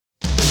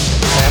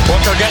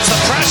Booker gets the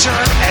pressure.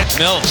 And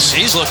Mills,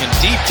 he's looking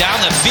deep down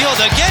the field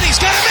again.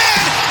 He's got him in,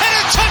 and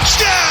a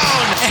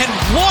touchdown! And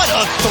what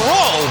a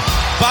throw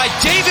by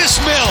Davis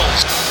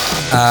Mills.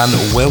 And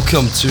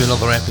welcome to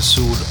another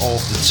episode of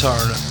the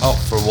Turn Up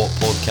For What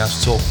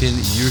podcast, talking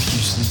your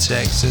Houston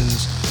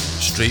Texans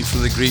straight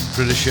from the Great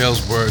British Isles.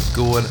 We're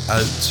going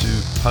out to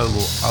Palo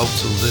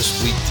Alto this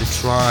week to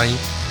try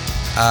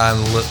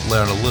and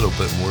learn a little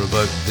bit more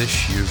about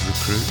this year's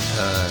recruit,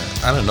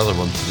 and another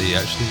one today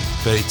actually,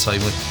 very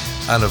timely.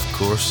 And of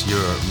course your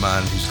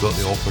man who's got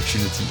the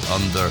opportunity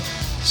under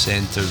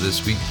centre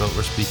this week, but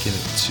we're speaking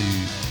to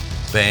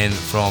Ben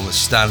from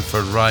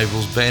Stanford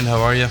Rivals. Ben, how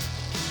are you?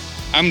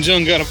 I'm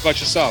doing good. How about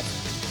yourself?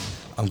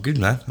 I'm good,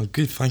 man. I'm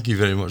good. Thank you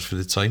very much for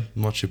the time.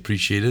 Much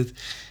appreciated.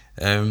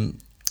 Do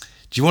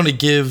you want to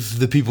give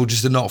the people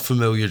just not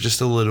familiar,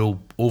 just a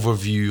little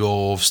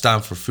overview of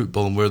Stanford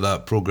football and where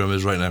that program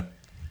is right now?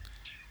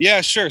 Yeah,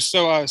 sure.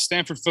 So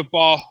Stanford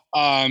football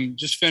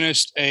just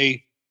finished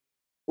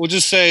we'll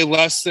just say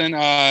less than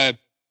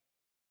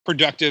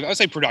productive. I would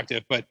say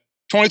productive, but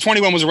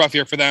 2021 was a rough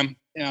year for them.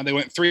 You know, they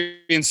went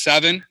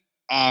 3-7.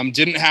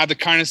 Didn't have the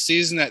kind of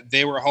season that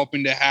they were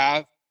hoping to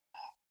have.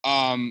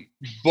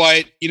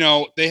 But you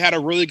know, they had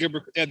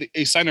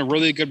they signed a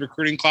really good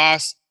recruiting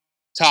class,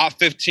 top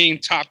 15,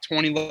 top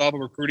 20 level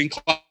recruiting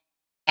class.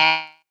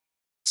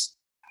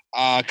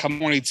 Come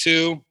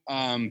 22,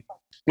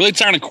 really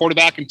signed a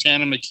quarterback in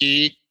Tanner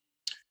McKee,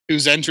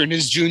 who's entering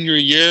his junior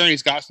year, and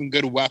he's got some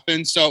good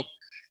weapons. So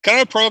kind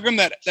of a program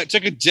that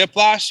took a dip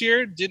last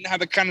year, didn't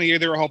have the kind of year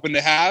they were hoping to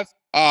have,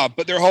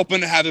 but they're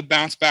hoping to have a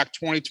bounce back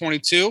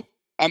 2022,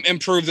 and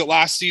prove that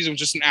last season was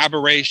just an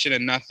aberration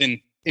and nothing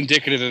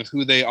indicative of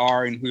who they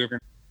are and who they're going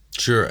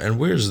to. Sure. And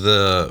where's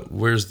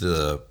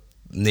the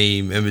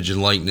name, image, and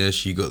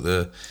likeness? You got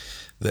the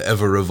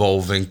ever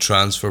evolving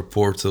transfer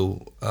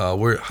portal.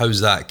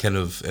 How's that kind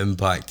of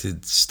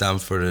impacted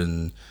Stanford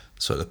and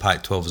sort of the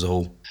Pac-12 as a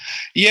whole?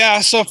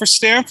 Yeah, so for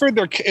Stanford,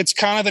 it's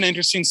kind of an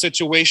interesting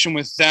situation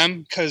with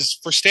them, because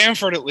for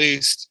Stanford at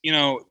least, you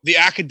know, the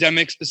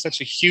academics is such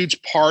a huge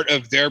part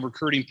of their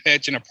recruiting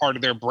pitch and a part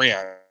of their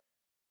brand,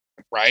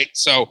 right?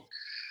 So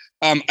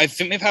I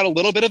think they've had a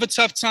little bit of a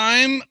tough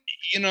time,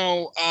 you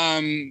know,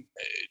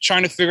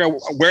 trying to figure out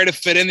where to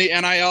fit in the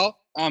NIL,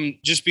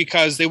 just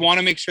because they want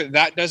to make sure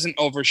that doesn't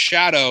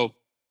overshadow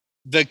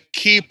the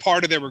key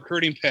part of their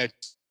recruiting pitch,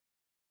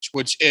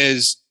 which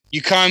is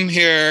you come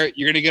here,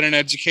 you're going to get an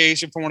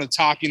education from one of the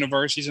top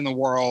universities in the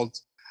world.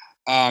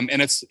 And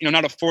it's, you know,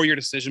 not a 4-year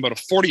decision, but a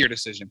 40-year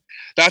decision.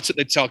 That's what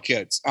they tell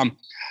kids.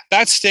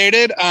 That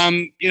stated,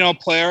 you know,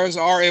 players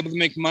are able to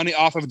make money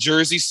off of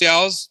jersey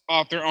sales,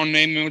 off their own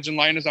name, image, and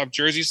likeness, off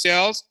jersey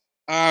sales.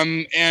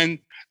 And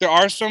there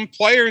are some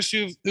players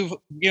who've you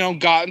know,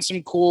 gotten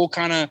some cool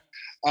kind of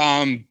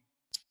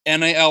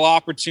NIL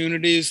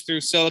opportunities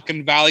through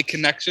Silicon Valley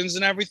connections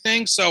and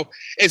everything. So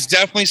it's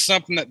definitely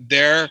something that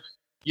they're,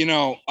 you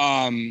know,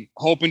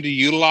 hoping to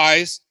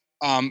utilize.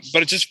 But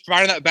it's just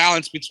finding that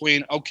balance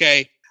between,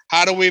 okay,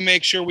 how do we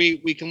make sure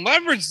we can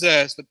leverage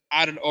this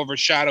without it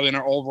overshadowing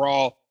our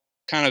overall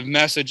kind of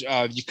message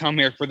of you come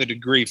here for the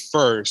degree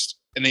first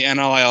and the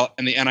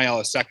NIL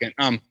a second.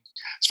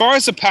 As far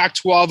as the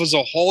Pac-12 as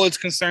a whole is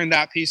concerned,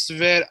 that piece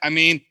of it, I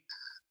mean,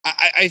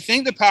 I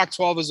think the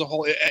Pac-12 as a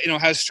whole, you know,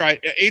 has tried.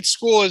 Each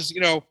school is,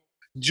 you know,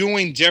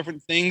 doing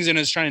different things and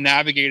is trying to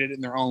navigate it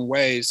in their own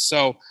ways.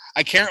 So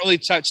I can't really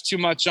touch too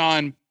much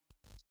on,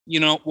 you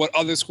know, what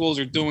other schools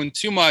are doing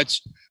too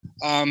much.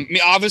 I mean,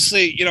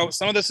 obviously, you know,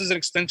 some of this is an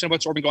extension of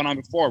what's already been going on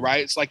before,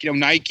 right? It's like, you know,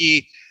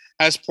 Nike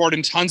has poured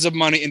in tons of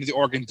money into the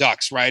Oregon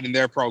Ducks, right, in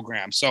their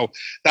program. So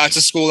that's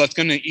a school that's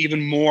going to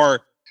even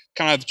more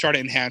kind of try to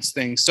enhance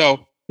things.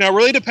 So now it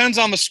really depends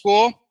on the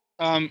school.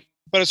 But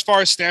as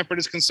far as Stanford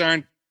is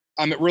concerned,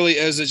 it really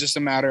is just a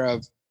matter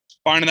of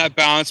finding that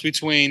balance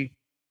between,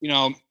 you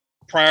know,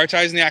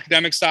 prioritizing the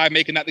academic side,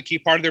 making that the key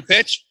part of their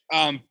pitch,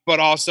 but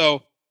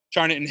also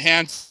trying to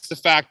enhance the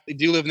fact they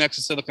do live next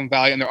to Silicon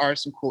Valley and there are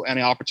some cool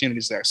NIL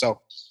opportunities there.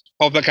 So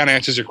hope that kind of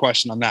answers your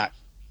question on that.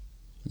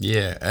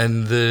 Yeah,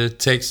 and the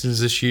Texans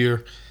this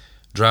year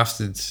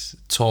drafted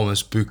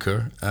Thomas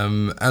Booker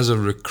as a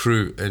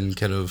recruit, and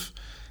kind of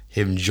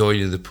him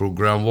joining the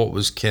program. What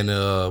was his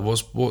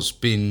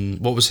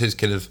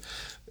kind of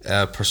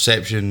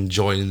perception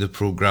joining the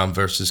program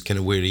versus kind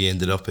of where he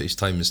ended up at his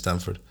time in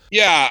Stanford?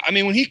 Yeah, I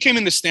mean, when he came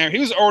into Stanford, he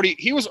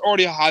was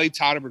already a highly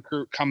touted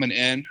recruit coming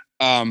in.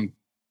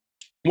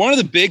 One of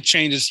the big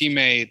changes he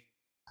made,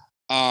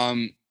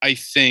 I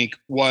think,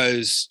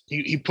 was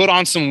he put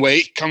on some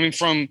weight. Coming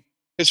from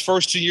his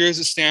first 2 years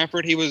at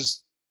Stanford, he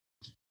was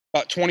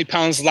about 20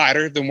 pounds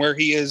lighter than where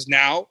he is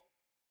now.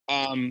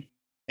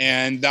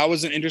 And that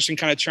was an interesting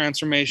kind of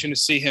transformation to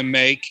see him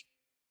make.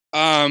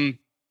 You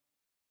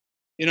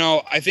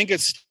know, I think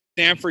it's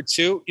Stanford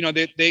too. You know,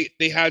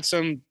 they had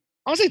some,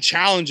 I don't say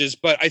challenges,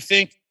 but I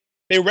think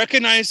they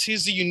recognize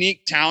he's a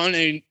unique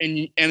talent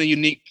and a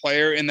unique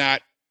player in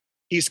that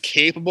he's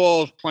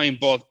capable of playing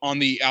both on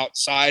the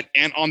outside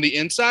and on the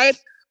inside.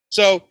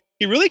 So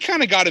he really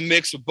kind of got a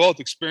mix of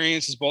both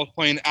experiences, both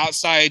playing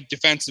outside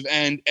defensive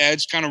end,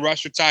 edge kind of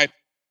rusher type,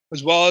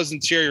 as well as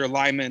interior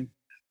lineman.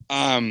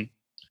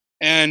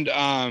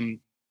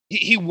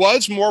 He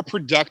was more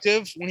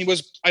productive when he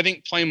was, I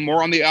think, playing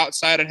more on the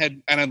outside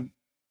and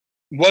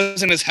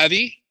wasn't as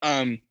heavy.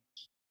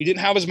 He didn't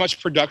have as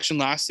much production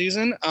last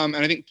season, and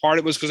I think part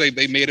of it was because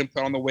they made him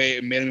put on the weight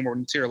and made him more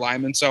interior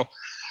lineman. So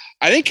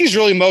I think he's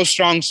really most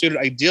strong suited,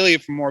 ideally,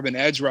 for more of an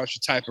edge rusher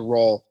type of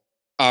role.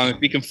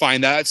 If he can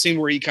find that, it seemed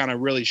where he kind of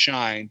really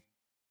shined.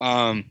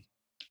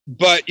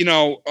 But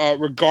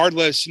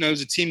regardless, he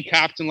was a team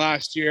captain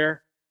last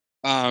year,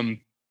 and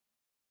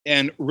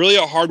really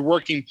a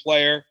hardworking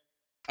player.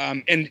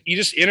 And you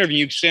just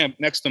interviewed Sam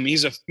next to him.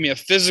 He's a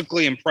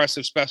physically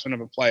impressive specimen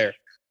of a player.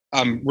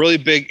 Really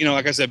big,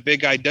 like I said,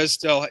 big guy, does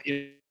still,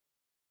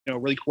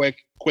 really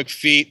quick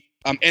feet.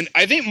 And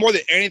I think more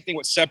than anything,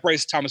 what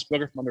separates Thomas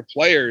Booker from other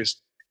players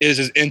is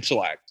his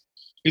intellect.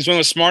 He's one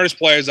of the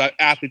smartest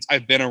athletes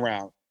I've been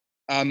around.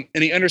 And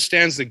he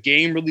understands the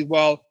game really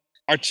well,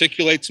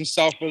 articulates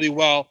himself really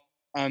well,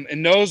 and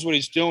knows what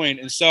he's doing.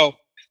 And so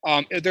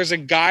if there's a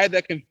guy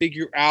that can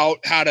figure out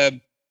how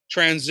to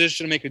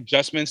transition and make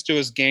adjustments to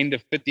his game to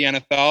fit the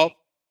NFL,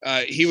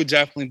 he would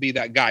definitely be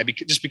that guy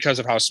just because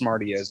of how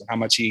smart he is and how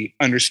much he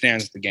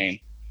understands the game.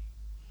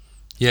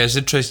 Yeah, it's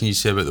interesting you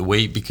say about the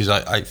weight, because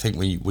I think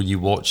when you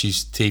watch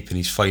his tape in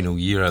his final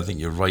year, I think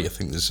you're right. I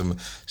think there's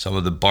some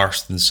of the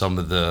burst and some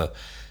of the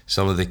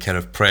kind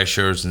of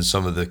pressures and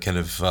some of the kind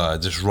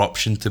of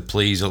disruption to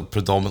plays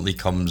predominantly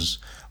comes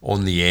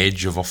on the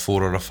edge of a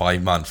 4 or a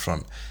 5 man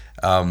front.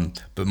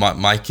 But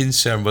my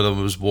concern with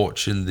him was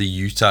watching the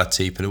Utah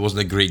tape, and it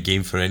wasn't a great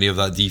game for any of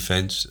that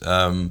defense.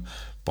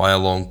 By a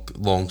long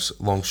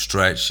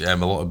stretch, a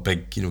lot of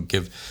big,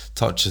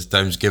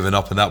 touchdowns given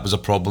up, and that was a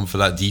problem for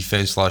that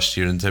defense last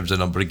year in terms of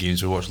number of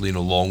games we watched,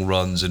 long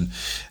runs and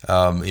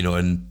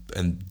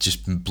and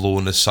just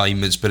blowing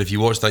assignments. But if you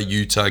watch that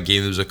Utah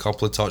game, there was a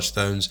couple of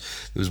touchdowns,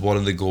 there was one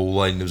on the goal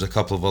line, there was a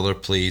couple of other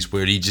plays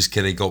where he just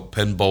kind of got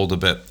pinballed a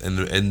bit in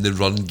the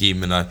run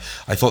game, and I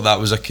thought that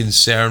was a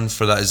concern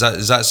for that.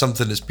 Is that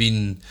something that's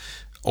been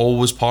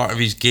always part of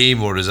his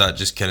game, or is that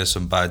just kind of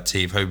some bad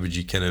tape? How would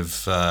you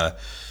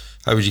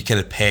kind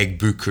of peg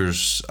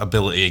Booker's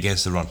ability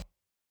against the run?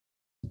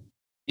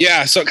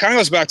 Yeah, so it kind of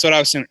goes back to what I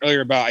was saying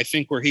earlier about, I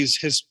think, where his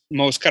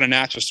most kind of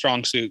natural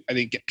strong suit, I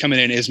think, coming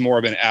in is more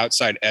of an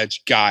outside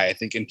edge guy. I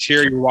think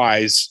interior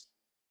wise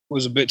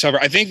was a bit tougher.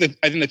 I think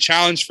the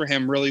challenge for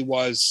him really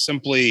was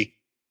simply,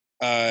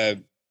 like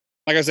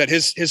I said,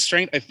 his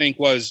strength, I think,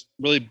 was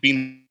really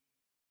being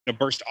a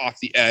burst off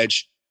the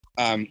edge,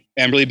 and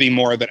really being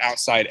more of an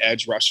outside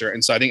edge rusher.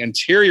 And so I think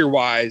interior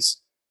wise,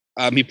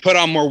 he put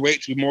on more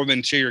weight to be more of an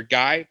interior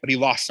guy, but he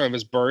lost some of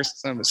his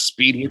burst, some of his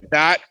speed with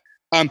that.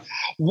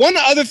 One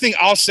other thing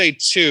I'll say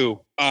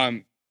too,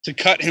 to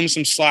cut him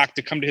some slack,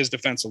 to come to his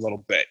defense a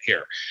little bit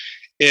here,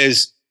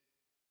 is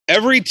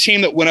every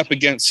team that went up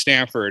against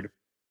Stanford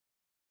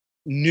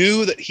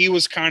knew that he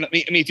was kind of.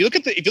 I mean, if you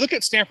look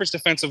at Stanford's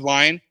defensive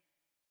line,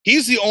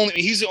 he's the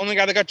only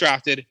guy that got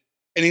drafted,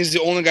 and he's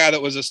the only guy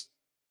that was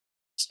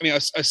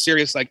a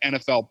serious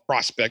NFL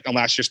prospect on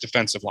last year's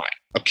defensive line.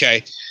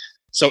 Okay.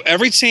 So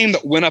every team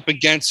that went up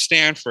against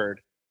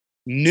Stanford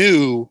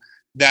knew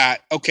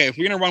that, okay, if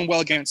we're going to run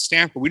well against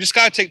Stanford, we just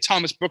got to take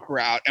Thomas Booker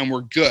out and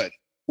we're good.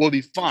 We'll be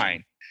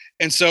fine.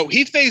 And so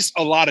he faced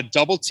a lot of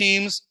double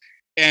teams,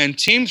 and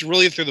teams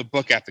really threw the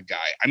book at the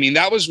guy. I mean,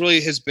 that was really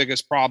his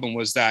biggest problem,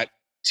 was that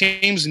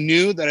teams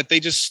knew that if they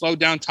just slowed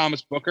down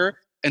Thomas Booker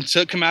and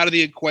took him out of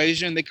the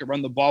equation, they could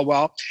run the ball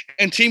well.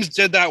 And teams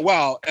did that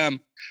well.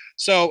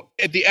 So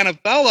at the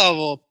NFL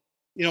level,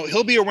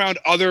 he'll be around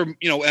and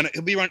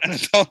he'll be around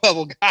NFL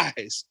level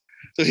guys.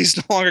 So he's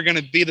no longer going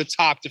to be the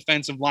top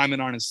defensive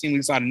lineman on his team, at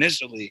least not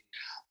initially.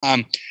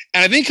 And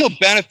I think he'll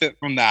benefit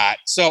from that.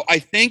 So I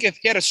think if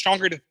he had a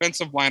stronger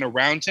defensive line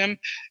around him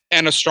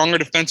and a stronger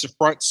defensive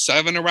front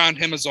seven around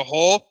him as a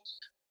whole,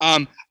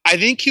 I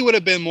think he would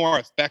have been more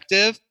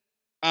effective.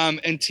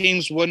 And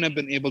teams wouldn't have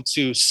been able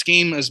to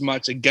scheme as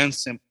much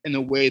against him in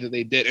the way that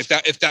they did,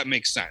 if that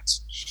makes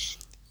sense.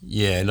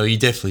 Yeah, no, you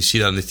definitely see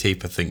that on the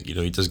tape. I think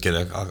he does get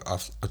a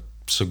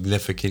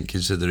significant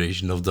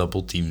consideration of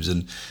double teams,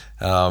 and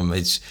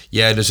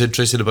it's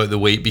interesting about the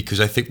weight, because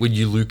I think when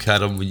you look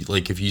at him,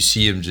 if you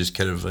see him just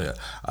kind of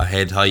a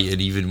head height,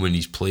 and even when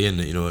he's playing,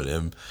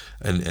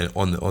 and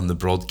on the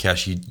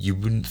broadcast, you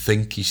wouldn't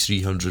think he's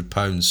 300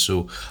 pounds.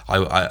 So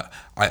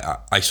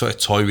I sort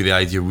of toy with the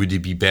idea, would he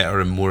be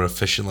better and more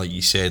efficient, like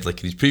you said, like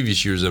in his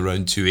previous years,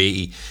 around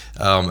 280,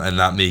 and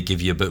that may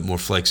give you a bit more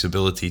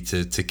flexibility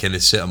to kind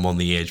of sit him on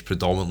the edge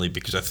predominantly,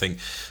 because I think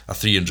a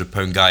 300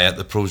 pound guy at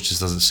the pros just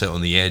doesn't sit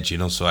on the edge,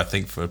 so I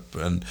think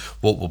and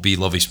what will be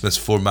Lovie Smith's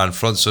 4-man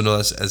front, so no,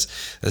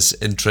 that's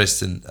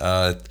interesting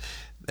to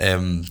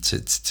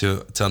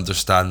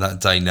understand that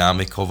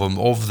dynamic of him.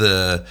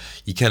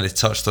 You kind of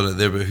touched on it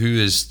there, but who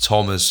is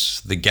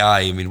Thomas the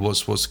guy? I mean,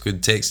 what's a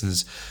good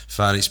Texans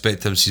fan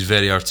expect him? He's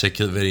very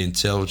articulate, very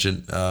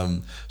intelligent,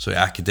 so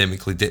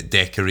academically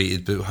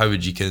decorated, but how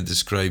would you kind of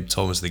describe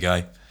Thomas the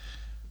guy?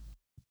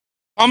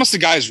 Thomas, the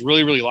guy is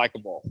really, really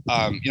likable.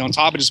 On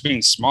top of just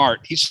being smart,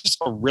 he's just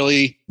a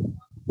really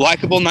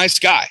likable, nice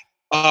guy.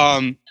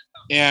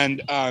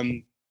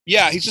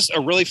 He's just a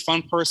really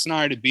fun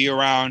personality to be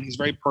around. He's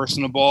very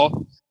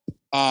personable.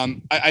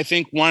 I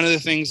think one of the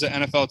things that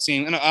NFL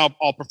teams and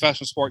all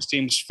professional sports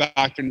teams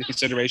factor into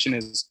consideration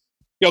is,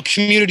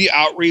 community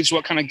outreach.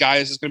 What kind of guy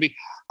is this going to be?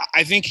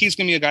 I think he's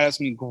going to be a guy that's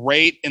going to be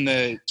great in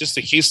the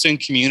Houston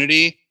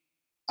community,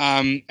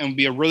 and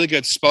be a really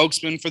good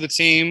spokesman for the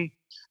team,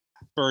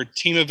 for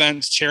team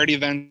events, charity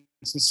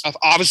events, and stuff.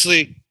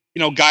 Obviously,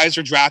 guys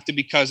are drafted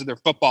because of their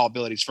football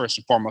abilities first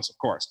and foremost, of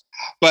course.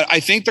 But I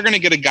think they're going to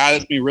get a guy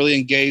that's going to be really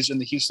engaged in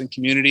the Houston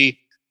community,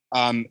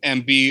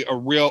 and be a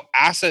real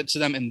asset to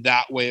them in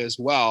that way as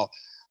well.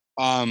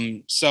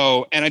 And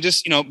I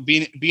just,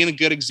 being a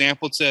good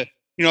example to,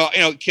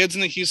 kids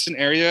in the Houston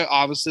area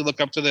obviously look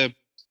up to the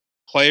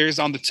players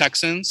on the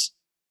Texans,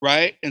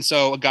 right? And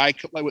so a guy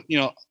like,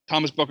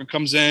 Thomas Booker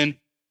comes in,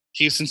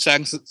 Houston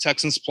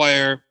Texans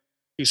player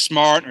who's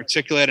smart and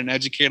articulate and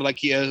educated like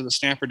he is with a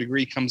Stanford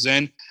degree comes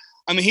in.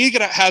 I mean, he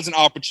has an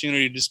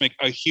opportunity to just make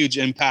a huge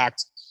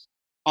impact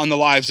on the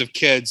lives of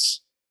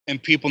kids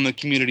and people in the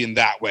community in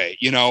that way,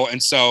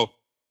 And so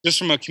just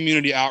from a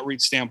community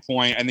outreach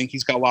standpoint, I think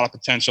he's got a lot of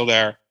potential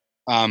there.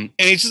 And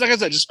he's just, like I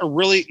said, just a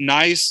really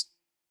nice,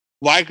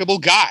 likable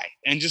guy,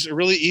 and just a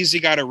really easy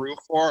guy to root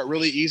for, a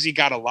really easy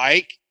guy to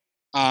like.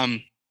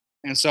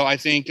 And so I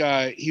think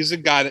he's a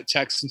guy that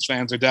Texans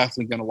fans are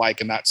definitely going to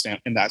like in that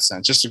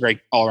sense. Just a great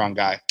all-around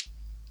guy.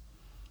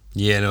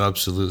 Yeah, no,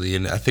 absolutely.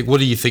 And I think, what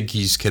do you think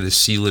his kind of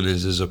ceiling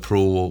is as a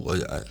pro?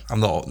 I'm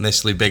not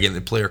necessarily big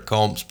into player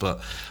comps, but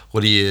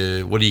what do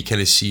you kind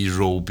of see his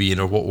role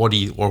being, or what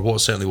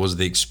certainly was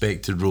the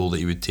expected role that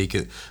he would take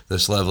at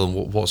this level,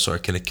 and what sort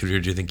of kind of career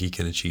do you think he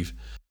can achieve?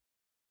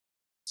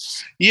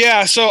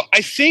 Yeah, so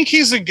I think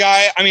he's a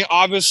guy, I mean,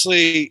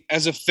 obviously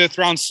as a 5th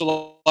round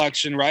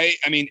selection, right?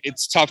 I mean,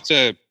 it's tough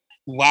to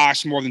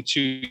last more than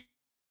 2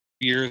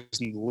 years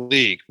in the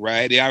league,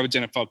 right? The average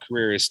NFL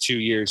career is 2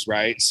 years,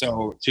 right?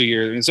 So 2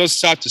 years. And so it's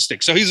tough to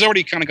stick. So he's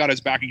already kind of got his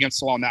back against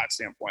the wall on that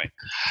standpoint.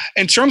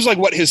 In terms of like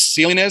what his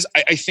ceiling is,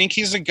 I think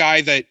he's a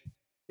guy that,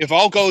 if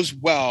all goes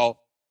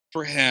well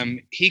for him,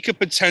 he could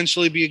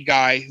potentially be a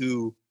guy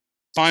who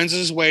finds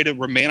his way to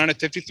remain on a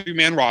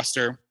 53-man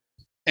roster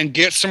and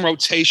get some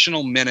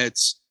rotational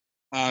minutes,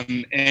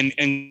 and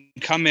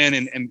come in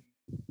and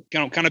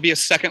kind of be a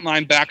second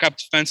line backup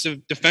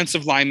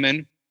defensive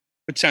lineman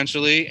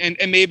potentially, and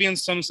maybe in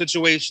some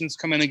situations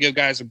come in and give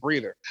guys a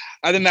breather.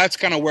 I think that's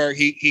kind of where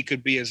he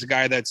could be, as a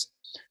guy that's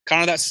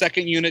kind of that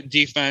second unit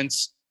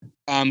defense,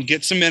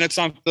 get some minutes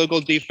on field goal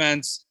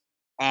defense,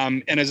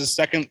 and as a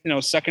second,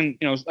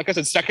 like I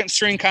said, second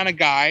string kind of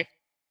guy.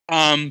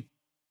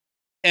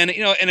 And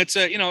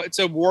it's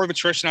a war of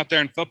attrition out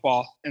there in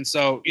football. And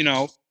so,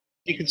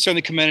 he can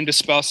certainly come in and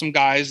dispel some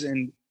guys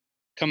and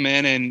come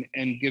in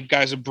and give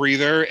guys a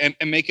breather and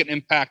make an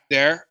impact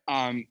there.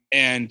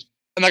 And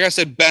like I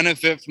said,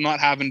 benefit from not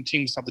having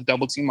teams have to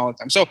double team all the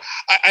time. So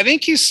I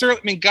think he's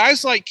certainly, I mean,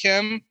 guys like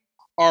him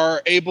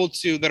are able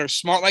to, that are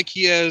smart like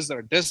he is, that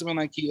are disciplined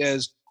like he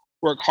is,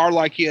 work hard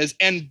like he is,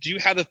 and do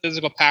have the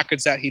physical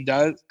package that he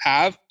does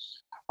have,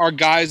 are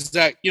guys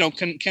that,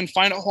 can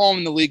find a home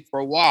in the league for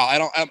a while.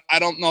 I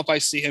don't know if I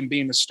see him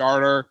being a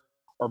starter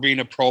or being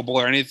a Pro Bowl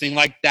or anything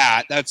like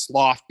that. That's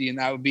lofty, and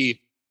that would be,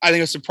 I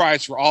think, a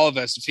surprise for all of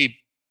us if he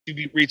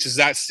reaches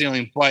that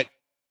ceiling. But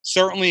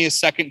certainly a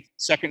second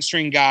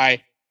string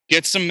guy,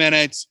 get some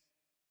minutes,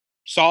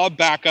 solid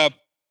backup,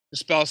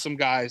 dispel some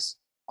guys,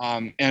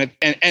 and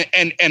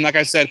like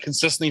I said,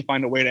 consistently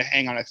find a way to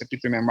hang on a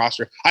 53-man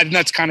roster. I think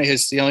that's kind of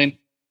his ceiling,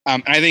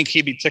 and I think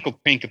he'd be tickled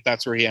pink if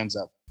that's where he ends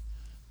up.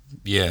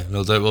 Yeah,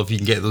 no doubt. Well, if you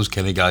can get those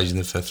kind of guys in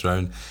the 5th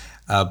round,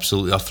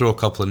 absolutely. I'll throw a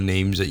couple of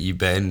names at you,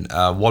 Ben.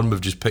 One we've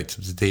just picked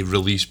up today,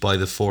 released by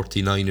the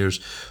 49ers,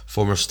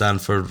 former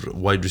Stanford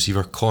wide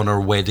receiver Connor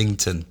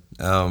Weddington.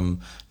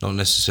 Not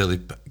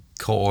necessarily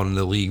caught on in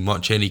the league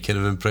much. Any kind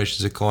of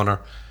impressions of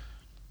Connor?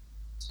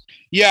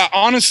 Yeah,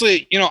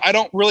 honestly, I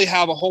don't really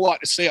have a whole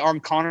lot to say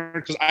on Connor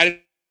because I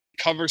didn't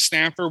cover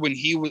Stanford when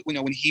he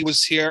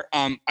was here.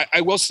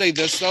 I will say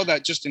this though,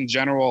 that just in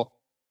general,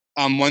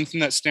 one thing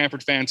that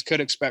Stanford fans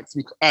could expect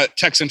from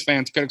Texan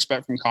fans could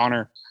expect from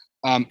Connor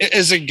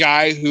is a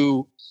guy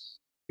who,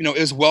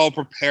 is well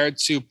prepared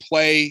to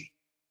play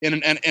in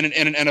an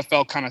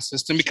NFL kind of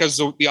system, because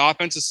the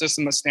offensive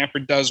system that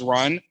Stanford does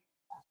run,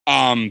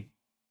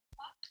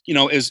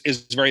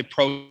 is very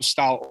pro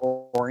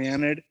style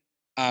oriented.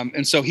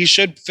 And so he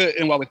should fit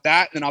in well with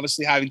that. And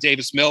obviously having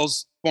Davis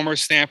Mills, former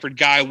Stanford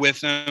guy,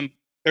 with him,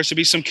 there should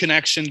be some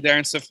connection there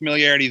and some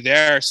familiarity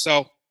there.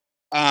 So,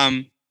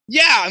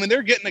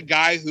 they're getting a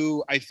guy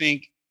who I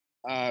think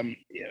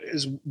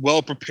is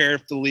well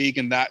prepared for the league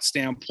in that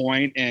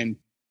standpoint, and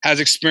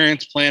has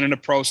experience playing in a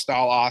pro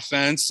style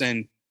offense,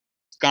 and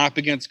gone up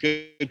against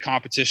good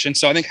competition.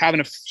 So I think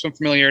having some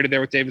familiarity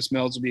there with Davis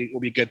Mills will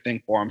be a good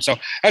thing for him. So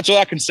that's all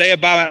I can say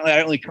about it. I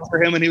didn't really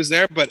cover him when he was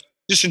there, but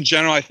just in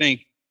general, I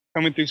think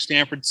coming through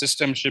Stanford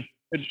system should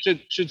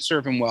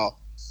serve him well.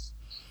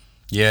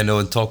 Yeah, no,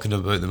 and talking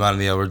about the man of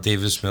the hour,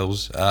 Davis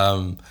Mills,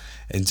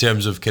 in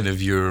terms of kind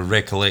of your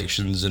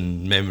recollections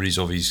and memories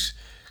of his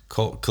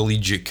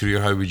collegiate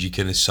career, how would you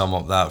kind of sum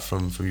up that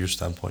from your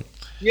standpoint?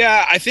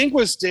 Yeah, I think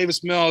was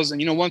Davis Mills,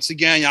 and once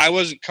again, I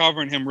wasn't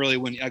covering him really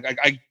when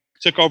I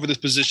took over this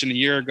position a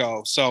year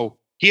ago, so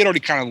he had already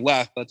kind of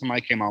left by the time I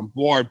came on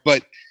board.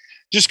 But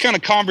just kind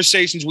of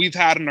conversations we've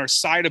had on our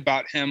side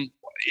about him.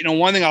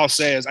 One thing I'll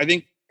say is I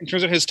think in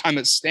terms of his time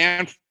at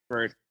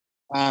Stanford,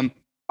 I'm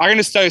going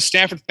to tell you,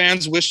 Stanford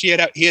fans wish he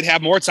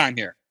had more time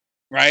here,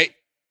 right?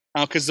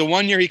 Because the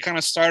one year he kind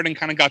of started and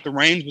kind of got the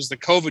reins was the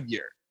COVID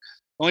year.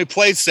 Only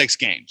played 6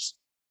 games.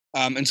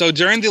 And so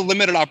during the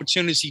limited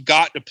opportunities he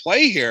got to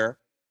play here,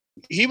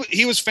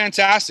 he was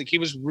fantastic. He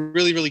was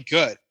really, really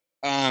good.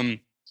 And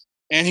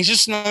he's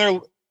just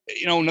another,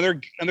 I don't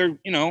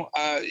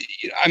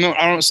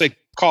want to say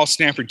call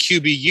Stanford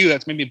QBU.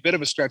 That's maybe a bit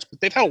of a stretch, but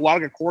they've had a lot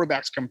of good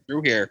quarterbacks come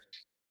through here.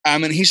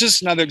 And he's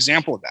just another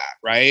example of that,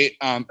 right?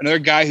 Another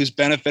guy who's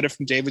benefited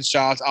from David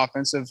Shaw's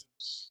offensive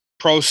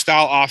pro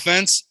style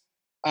offense.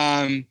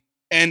 And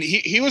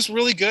he was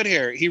really good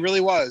here. He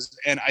really was.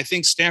 And I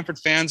think Stanford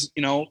fans,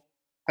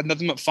 had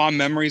nothing but fond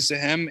memories of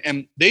him.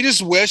 And they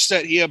just wish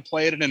that he had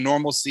played in a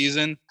normal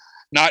season,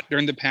 not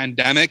during the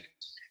pandemic.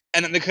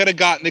 And they could have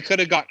gotten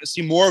to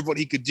see more of what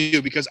he could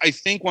do, because I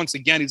think once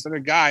again, he's another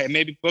guy, and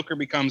maybe Booker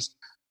becomes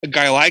a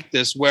guy like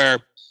this, where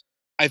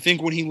I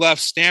think when he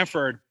left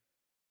Stanford,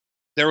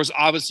 there was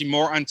obviously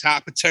more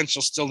untapped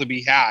potential still to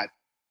be had.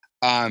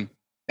 And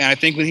I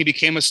think when he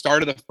became a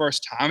starter the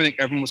first time, I think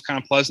everyone was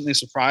kind of pleasantly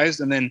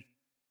surprised. And then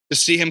to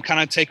see him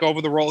kind of take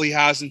over the role he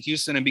has in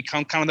Houston and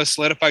become kind of the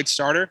solidified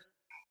starter,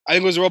 I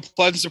think it was a real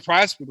pleasant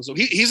surprise for people. So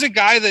he's a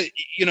guy that,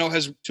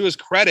 has, to his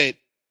credit,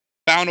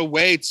 found a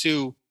way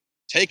to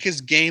take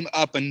his game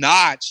up a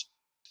notch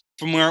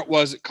from where it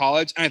was at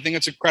college. And I think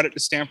it's a credit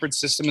to Stanford's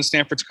system and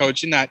Stanford's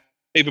coaching that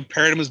they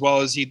prepared him as well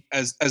as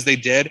they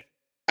did.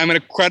 I'm going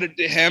to credit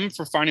to him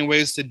for finding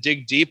ways to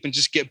dig deep and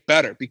just get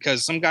better,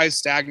 because some guys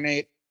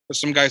stagnate or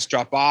some guys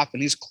drop off.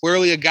 And he's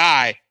clearly a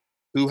guy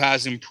who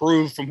has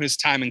improved from his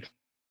time in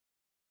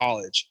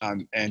college.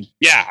 And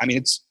yeah, I mean,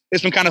 it's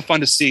been kind of fun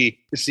to see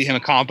him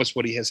accomplish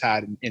what he has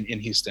had in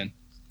Houston.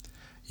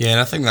 Yeah,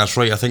 and I think that's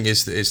right. I think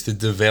it's the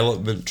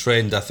development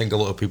trend I think a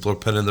lot of people are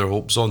pinning their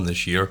hopes on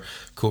this year,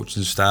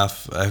 coaching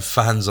staff,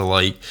 fans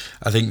alike.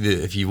 I think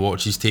that if you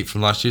watch his tape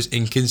from last year, it's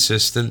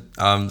inconsistent.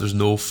 There's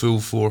no full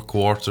 4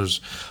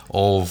 quarters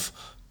of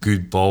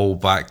good ball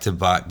back to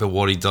back, but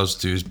what he does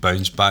do is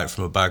bounce back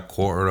from a bad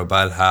quarter, a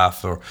bad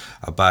half, or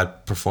a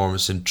bad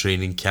performance in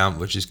training camp,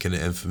 which is kind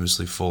of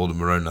infamously followed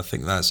him around. I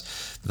think that's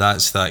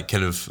that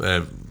kind of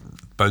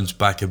bounce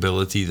back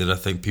ability that I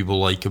think people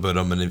like about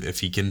him, and if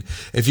he can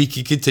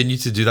continue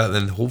to do that,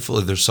 then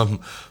hopefully there's some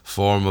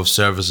form of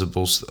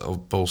serviceable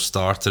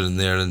starter in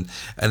there. And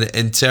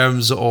in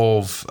terms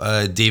of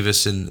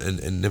Davis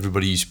and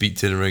everybody you speak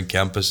to around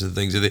campus and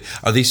things,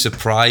 are they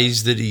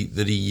surprised that he's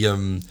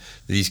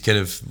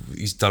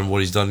done what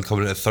he's done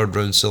coming at a 3rd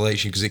round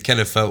selection? Because it kind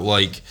of felt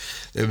like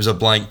it was a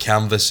blank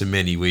canvas in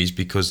many ways,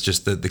 because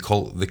just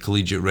the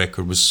collegiate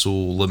record was so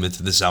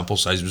limited, the sample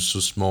size was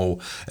so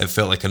small, it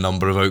felt like a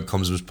number of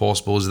outcomes was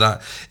possible.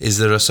 Is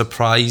there a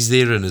surprise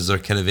there, and is there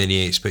kind of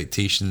any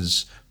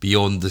expectations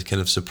beyond the kind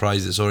of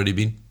surprise that's already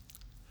been?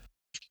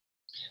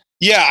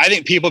 Yeah, I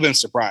think people have been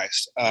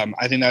surprised.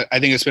 I think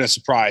it's been a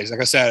surprise.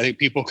 Like I said, I think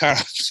people kind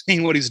of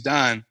seeing what he's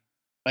done,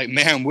 like,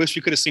 man, wish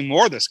we could have seen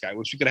more of this guy.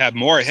 Wish we could have had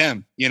more of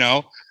him.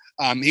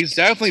 He's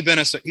definitely been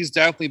a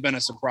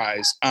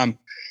surprise.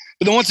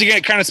 But then once again,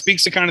 it kind of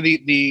speaks to kind of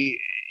the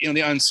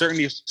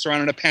uncertainty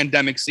surrounding a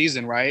pandemic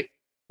season, right?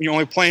 When you're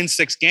only playing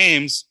 6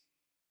 games,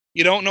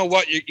 you don't know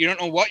what you're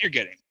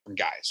getting from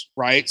guys,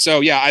 right?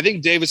 So yeah, I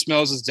think Davis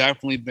Mills has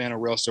definitely been a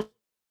real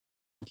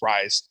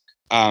surprise.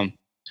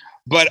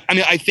 But I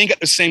mean, I think at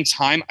the same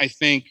time, I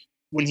think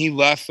when he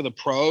left for the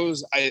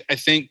pros, I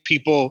think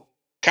people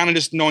kind of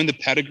just knowing the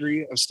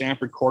pedigree of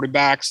Stanford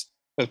quarterbacks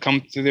that have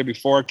come through there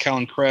before,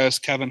 Kellen Chris,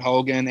 Kevin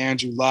Hogan,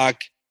 Andrew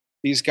Luck,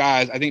 these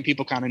guys, I think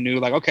people kind of knew,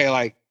 like, okay,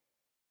 like,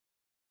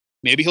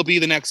 maybe he'll be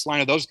the next line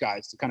of those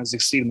guys to kind of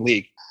succeed in the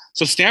league.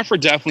 So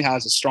Stanford definitely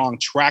has a strong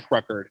track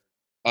record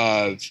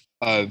of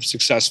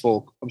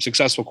successful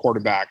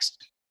quarterbacks.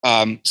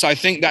 So I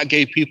think that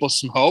gave people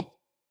some hope.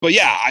 But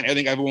yeah, I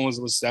think everyone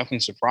was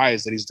definitely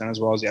surprised that he's done as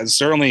well as he has.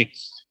 Certainly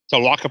to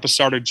lock up a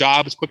starter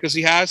job as quick as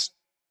he has.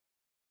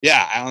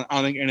 Yeah, I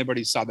don't think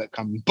anybody saw that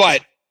coming.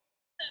 But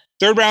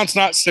 3rd round's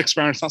not 6th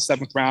round, it's not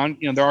 7th round.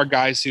 There are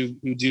guys who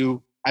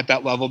do at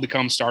that level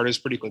become starters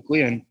pretty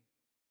quickly, and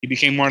he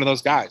became one of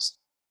those guys.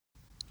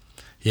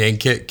 Yeah, and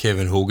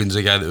Kevin Hogan's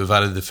a guy that we've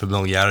added the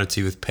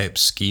familiarity with Pep's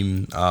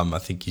scheme. I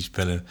think he's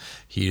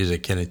a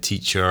kind of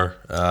teacher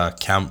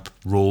camp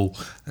role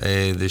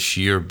this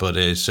year, but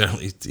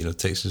certainly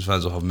Texans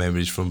fans will have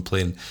memories from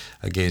playing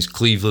against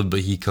Cleveland.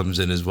 But he comes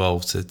in as well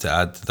to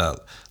add to that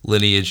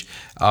lineage.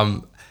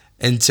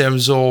 In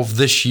terms of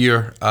this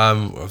year,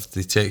 of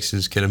the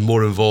Texans kind of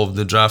more involved in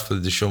the draft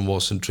with the Deshaun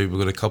Watson trade, we've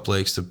got a couple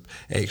of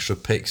extra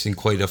picks in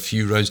quite a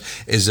few rounds.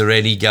 Is there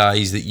any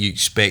guys that you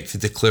expect to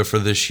declare for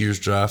this year's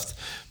draft,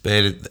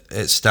 Ben,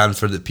 at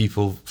Stanford, that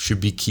people should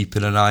be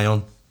keeping an eye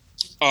on?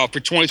 For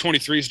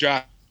 2023's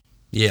draft?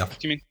 Yeah.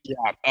 You mean?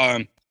 Yeah.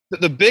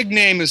 The big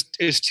name is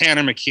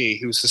Tanner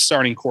McKee, who's the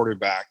starting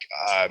quarterback.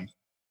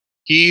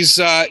 He's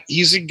a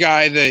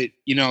guy that,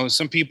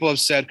 some people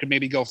have said could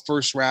maybe go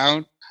first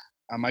round.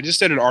 I just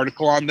did an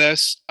article on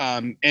this,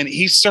 and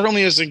he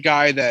certainly is a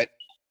guy that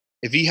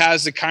if he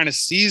has the kind of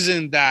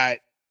season that,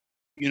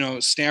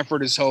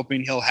 Stanford is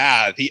hoping he'll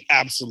have, he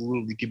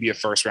absolutely could be a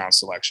first-round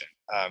selection.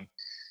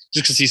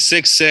 Just because he's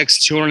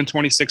 6'6",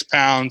 226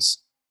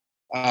 pounds,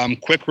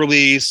 quick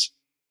release,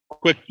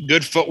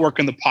 good footwork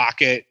in the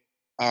pocket,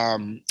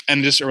 and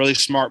just a really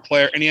smart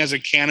player. And he has a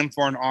cannon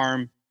for an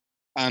arm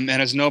and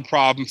has no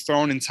problem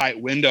throwing in tight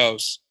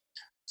windows.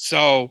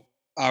 So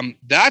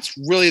that's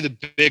really the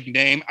big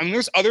name. I mean,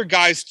 there's other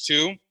guys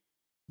too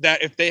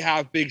that if they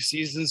have big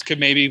seasons could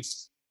maybe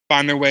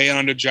find their way in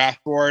on the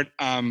draft board.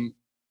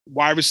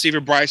 Wide receiver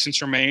Bryson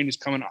Tremaine, who's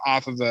coming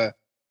off of a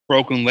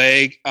broken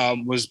leg,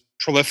 was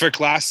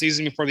prolific last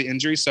season before the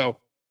injury. So if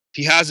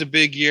he has a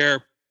big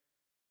year,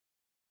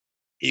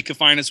 he could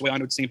find his way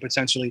onto a team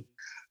potentially.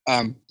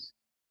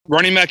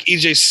 Running back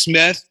EJ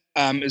Smith is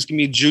going to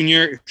be a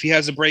junior. If he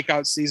has a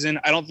breakout season,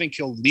 I don't think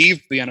he'll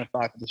leave the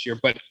NFL for this year,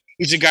 but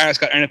he's a guy that's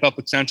got NFL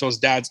potential. His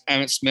dad's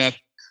Emmitt Smith,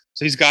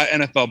 so he's got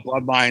NFL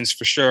bloodlines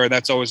for sure.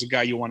 That's always a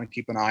guy you want to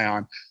keep an eye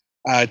on.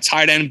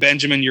 Tight end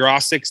Benjamin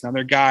Urosik,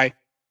 another guy.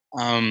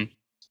 And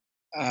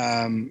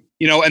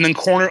then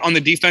corner on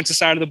the defensive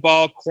side of the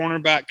ball,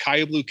 cornerback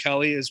Kyu Blu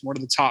Kelly is one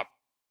of the top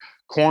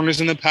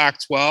corners in the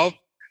Pac-12.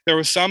 There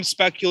was some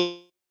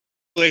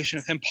speculation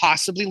of him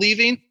possibly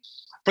leaving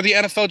for the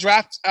NFL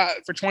draft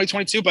for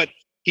 2022, but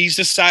he's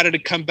decided to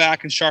come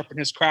back and sharpen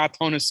his craft,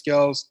 hone his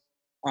skills.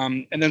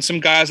 And then some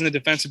guys in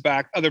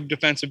the other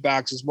defensive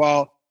backs as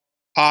well.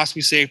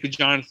 Possibly safety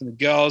Jonathan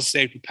McGill,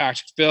 safety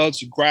Patrick Fields,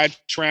 who grad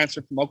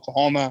transferred from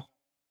Oklahoma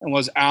and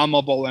was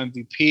Alamo Bowl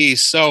MVP.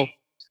 So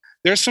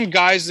there's some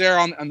guys there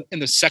in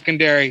the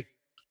secondary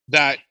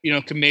that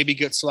can maybe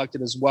get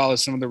selected as well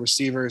as some of the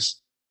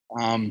receivers.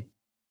 And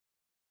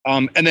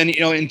then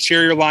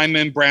interior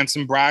lineman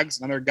Branson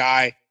Braggs, another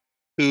guy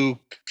who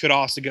could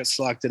also get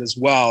selected as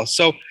well.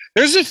 So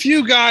there's a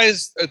few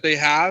guys that they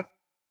have.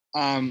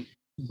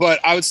 But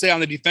I would say on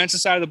the defensive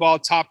side of the ball,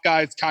 top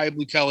guy is Kyu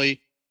Blu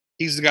Kelly.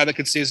 He's the guy that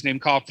could see his name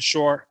called for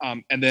sure.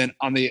 And then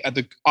at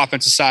the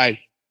offensive side,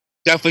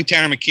 definitely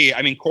Tanner McKee.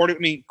 I mean,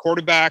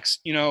 quarterbacks,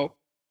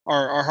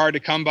 are hard to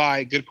come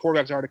by. Good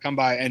quarterbacks are hard to come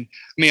by. And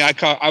I mean, I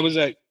was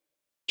at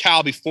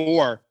Cal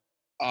before,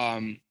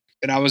 and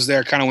I was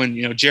there kind of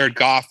when Jared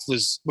Goff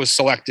was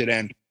selected,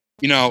 and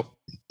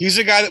he's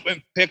a guy that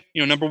went picked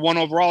number 1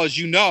 overall, as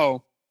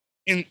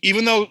And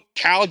even though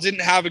Cal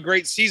didn't have a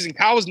great season,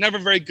 Cal was never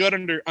very good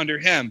under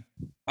him.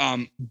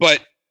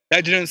 But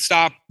that didn't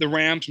stop the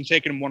Rams from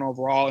taking him 1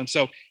 overall. And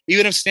so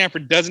even if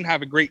Stanford doesn't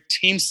have a great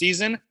team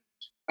season,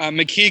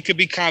 McKee could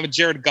be kind of a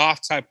Jared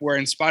Goff type, where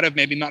in spite of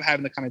maybe not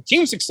having the kind of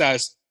team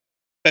success,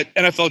 that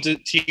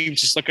NFL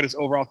teams just look at his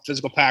overall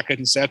physical package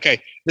and say,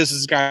 okay, this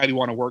is the guy we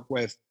want to work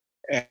with.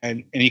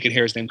 And he can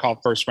hear his name called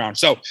first round.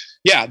 So,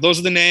 yeah, those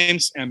are the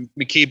names, and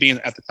McKee being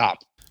at the top.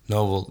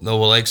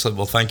 Well, excellent.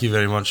 Well, thank you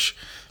very much,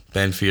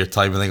 Ben, for your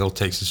time. I think all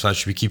Texans fans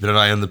should be keeping an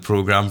eye on the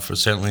program for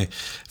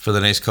the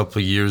next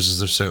couple of years, as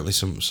there's certainly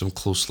some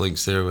close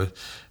links there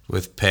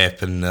with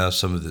Pep and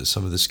some of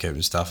the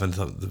scouting staff, and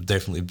they've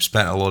definitely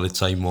spent a lot of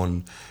time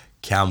on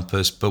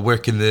campus. But where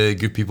can the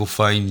good people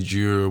find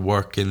your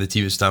work in the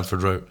Team at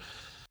Stanford route?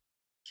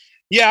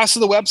 Yeah, so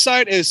the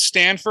website is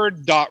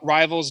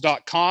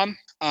stanford.rivals.com.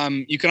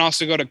 You can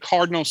also go to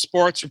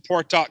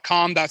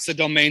cardinalsportsreport.com. That's the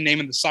domain name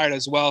of the site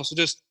as well. So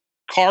just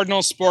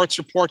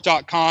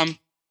cardinalsportsreport.com,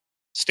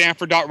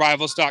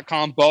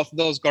 stanford.rivals.com. Both of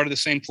those go to the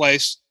same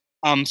place.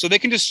 So they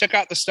can just check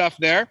out the stuff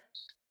there.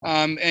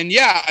 And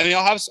yeah, I mean,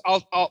 I'll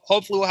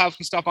hopefully we'll have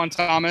some stuff on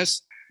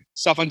Thomas,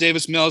 stuff on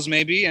Davis Mills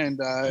maybe. And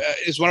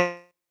as one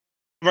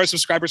of our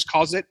subscribers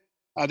calls it,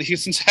 the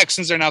Houston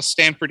Texans are now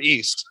Stanford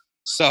East.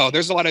 So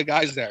there's a lot of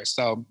guys there.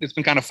 So it's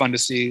been kind of fun to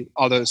see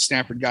all those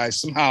Stanford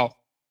guys somehow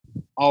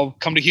all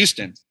come to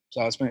Houston.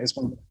 So it's been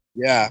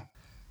yeah.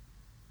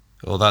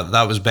 Well,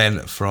 that was Ben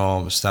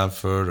from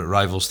Stanford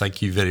Rivals.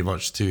 Thank you very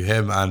much to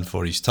him and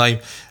for his time.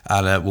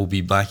 And we'll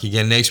be back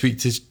again next week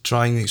to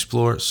try and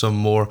explore some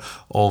more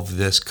of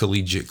this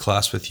collegiate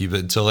class with you.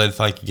 But until then,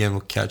 thank you again.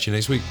 We'll catch you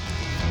next week.